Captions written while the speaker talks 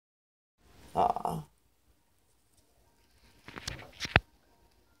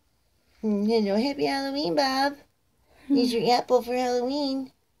Hello, happy Halloween, Bob. Here's your apple for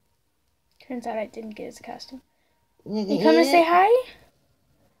Halloween. Turns out I didn't get his costume. You come to say hi?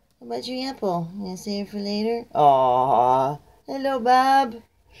 How about your apple? You gonna save it for later? Aww. Hello, Bob.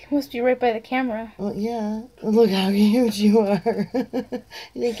 He must be right by the camera. Well, yeah. Look how huge you are.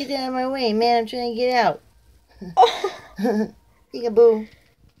 You get out of my way, man. I'm trying to get out. Peekaboo.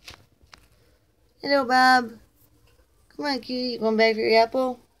 Hello, Bob. Come on, cutie. You going back for your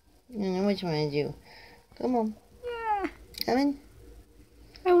apple? I don't know what you want to do. Come on. Yeah. Coming?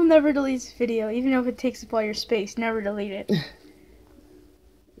 I will never delete this video, even if it takes up all your space. Never delete it.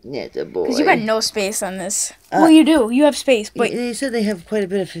 That's a boy. Because you got no space on this. Well, you do. You have space, but... They said they have quite a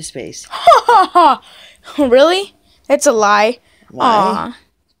bit of space. Really? That's a lie. Why?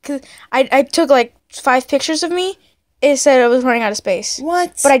 Because I took like 5 pictures of me. It said I was running out of space.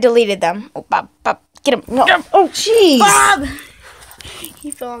 What? But I deleted them. Oh, Bob, get him. No. Oh, jeez. Bob! He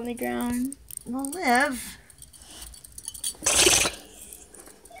fell on the ground. Well, Liv.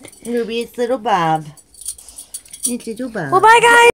 Ruby, it's little Bob. It's little Bob. Well, bye, guys.